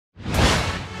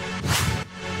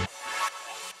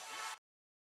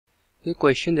ये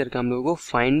क्वेश्चन दे रखा है हम लोगों को,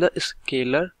 find the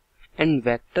scalar and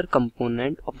vector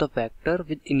component of the vector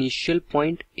with initial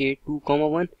point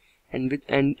a2,1 and with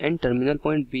and terminal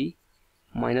point b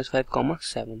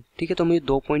 -5,7। ठीक है, तो मुझे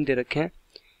 2 पॉइंट दे रखे हैं,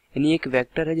 यानी एक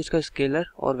वेक्टर है जिसका स्केलर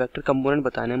और वेक्टर कंपोनेंट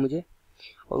बताना है मुझे,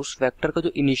 और उस वेक्टर का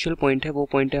जो इनिशियल पॉइंट है वो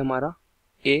पॉइंट है हमारा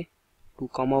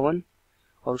a2,1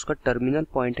 और उसका टर्मिनल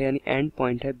पॉइंट है यानी एंड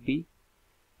पॉइंट है b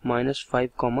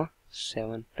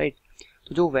 -5,7। राइट,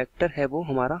 तो जो वेक्टर है वो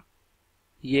हमारा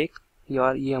ये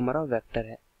हमारा वेक्टर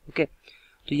है। ओके,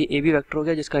 तो ये ए बी वेक्टर हो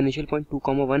गया जिसका इनिशियल पॉइंट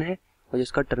 2,1 है और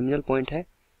जिसका टर्मिनल पॉइंट है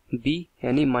b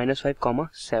यानी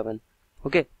 -5,7।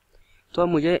 ओके, तो अब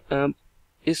मुझे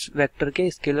इस वेक्टर के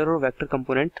स्केलर और वेक्टर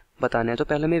कंपोनेंट बताने हैं। तो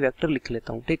पहले मैं वेक्टर लिख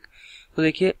लेता हूँ। ठीक, तो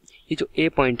देखिए ये जो ए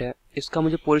पॉइंट है इसका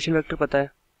मुझे पोजीशन वेक्टर पता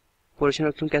है। पोजीशन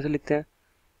वेक्टर कैसे लिखते हैं?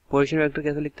 पोजीशन वेक्टर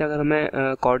कैसे लिखते हैं? अगर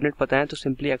हमें कोऑर्डिनेट पता है तो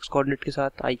सिंपली एक्स कोऑर्डिनेट के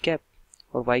साथ आई कैप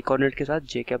और वाई कोऑर्डिनेट के साथ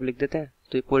जे कैप लिख देते हैं।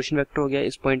 तो ये पोजीशन वेक्टर हो गया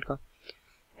इस पॉइंट का।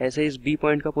 ऐसे इस बी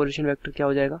पॉइंट का पोजीशन वेक्टर क्या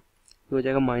हो जाएगा? ये हो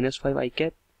जाएगा -5 आई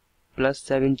कैप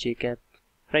 +7 जे कैप।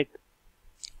 राइट,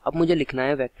 अब मुझे लिखना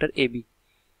है वेक्टर ए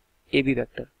बी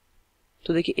वेक्टर।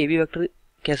 तो देखिए ए बी वेक्टर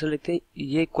कैसे लिखते हैं?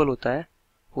 ये इक्वल होता है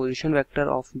position vector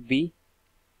of B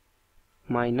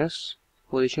minus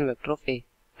position vector of A.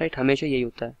 Right, हमेशा यही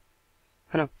होता है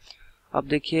ना। अब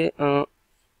देखिए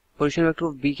पोजीशन वेक्टर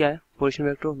ऑफ बी क्या है? पोजीशन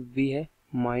वेक्टर ऑफ बी है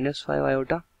 -5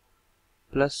 iota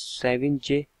 +7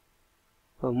 J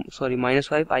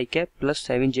 -5 I cap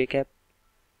 +7 J cap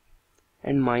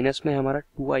and minus में हमारा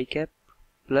 2 आई कैप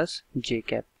 +जे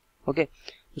कैप। ओके,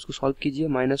 उसको सॉल्व कीजिए।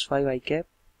 -5 आई कैप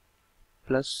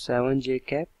 +7 जे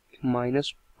कैप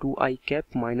 -2 आई कैप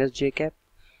 -जे कैप।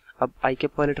 अब आई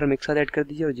कैप वाले टर्म एक साथ ऐड कर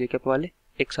दीजिए और जे कैप वाले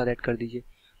एक साथ ऐड कर दीजिए।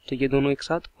 तो ये दोनों एक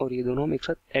साथ और ये दोनों हम एक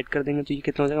साथ ऐड कर देंगे तो ये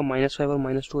कितना हो जाएगा? -5 और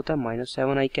 -2 होता है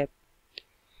 -7 आई कैप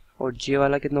और जे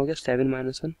वाला कितना हो गया? 7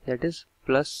 - 1 दैट इज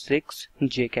 +6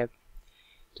 जे कैप।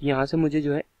 तो यहाँ से मुझे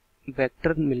जो है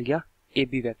वेक्टर मिल गया ए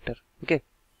बी वेक्टर। ओके,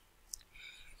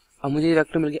 अब मुझे ये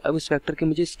वेक्टर मिल गया। अब इस वेक्टर के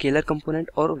मुझे स्केलर कंपोनेंट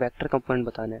और वेक्टर कंपोनेंट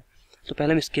बताना है। तो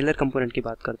पहले हम स्केलर कंपोनेंट की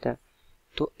बात करते हैं।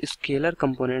 तो स्केलर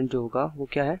कंपोनेंट जो होगा वो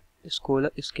क्या है?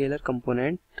 स्केलर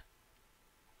कंपोनेंट,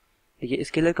 देखिए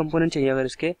स्केलर कंपोनेंट चाहिए अगर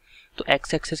इसके, तो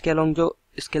एक्स एक्सिस के अलोंग जो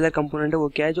स्केलर कंपोनेंट है वो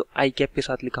क्या है? जो आई कैप के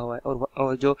साथ लिखा हुआ है,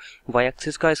 और जो वाई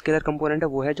एक्सिस का स्केलर कंपोनेंट है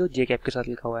वो है जो जे कैप के साथ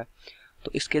लिखा हुआ है।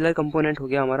 तो स्केलर कंपोनेंट हो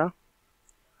गया हमारा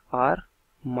r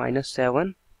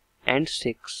 -7 एंड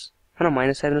 6, है ना।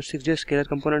 -7 और 6 जो स्केलर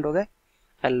कंपोनेंट हो गए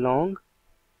along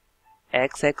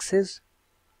x axis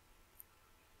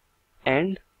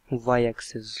and Y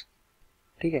axis,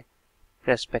 ठीक है,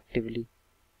 रेस्पेक्टिवली।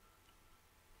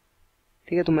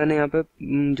 ठीक है, तो मैंने यहाँ पे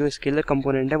जो स्केलर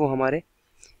कंपोनेंट है वो हमारे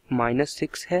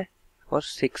 -6 है और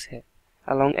 6 है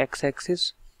along x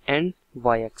axis and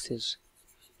Y axis.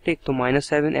 ठीक, तो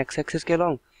 -7 एक्स एक्सिस के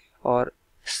अलोंग और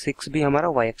 6 भी हमारा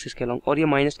वाई एक्सिस के अलोंग। और ये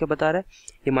माइनस क्या बता रहा है?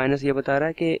 ये माइनस ये बता रहा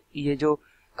है कि ये जो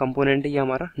कंपोनेंट है ये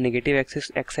हमारा नेगेटिव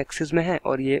एक्सिस एक्स एक्सिस में है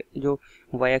और ये जो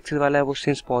वाई एक्सिस वाला है वो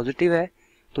सिंस पॉजिटिव है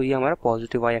तो ये हमारा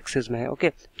पॉजिटिव वाई एक्सिस में है। ओके,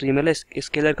 तो ये मेरा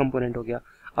स्केलर कंपोनेंट हो गया।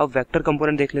 अब वेक्टर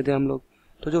कंपोनेंट देख लेते हैं हम लोग।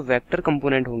 तो जो वेक्टर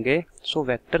कंपोनेंट होंगे, so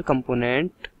vector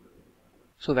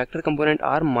component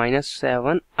are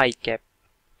 -7 I cap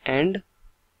and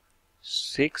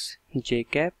 6 J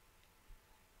cap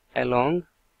along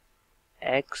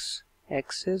x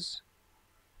axis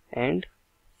and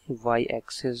y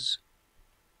axis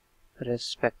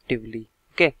respectively।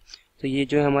 Okay, तो ये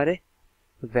जो है हमारे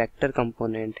वेक्टर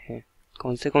कंपोनेंट हैं।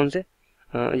 कौन से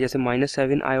जैसे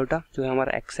 -7 आयोटा जो है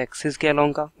हमारा एक्स एक्सिस के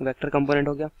अलोंग का वेक्टर कंपोनेंट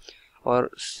हो गया, और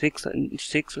 6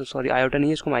 आयोटा नहीं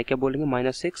है, इसको हम आई कैप बोलेंगे,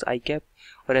 -6 आई कैप,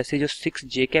 और ऐसे जो 6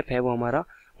 जे कैप है वो हमारा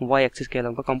वाई एक्सिस के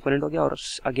अलोंग का कंपोनेंट हो गया। और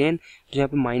अगेन जो यहाँ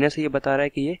पे माइनस है ये बता रहा है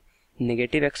कि ये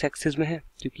नेगेटिव एक्स एक्सिस में है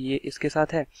क्योंकि ये इसके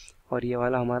साथ है और ये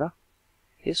वाला हमारा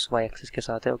इस वाई एक्सिस के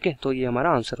साथ है। ओके, तो ये हमारा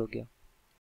आंसर हो गया।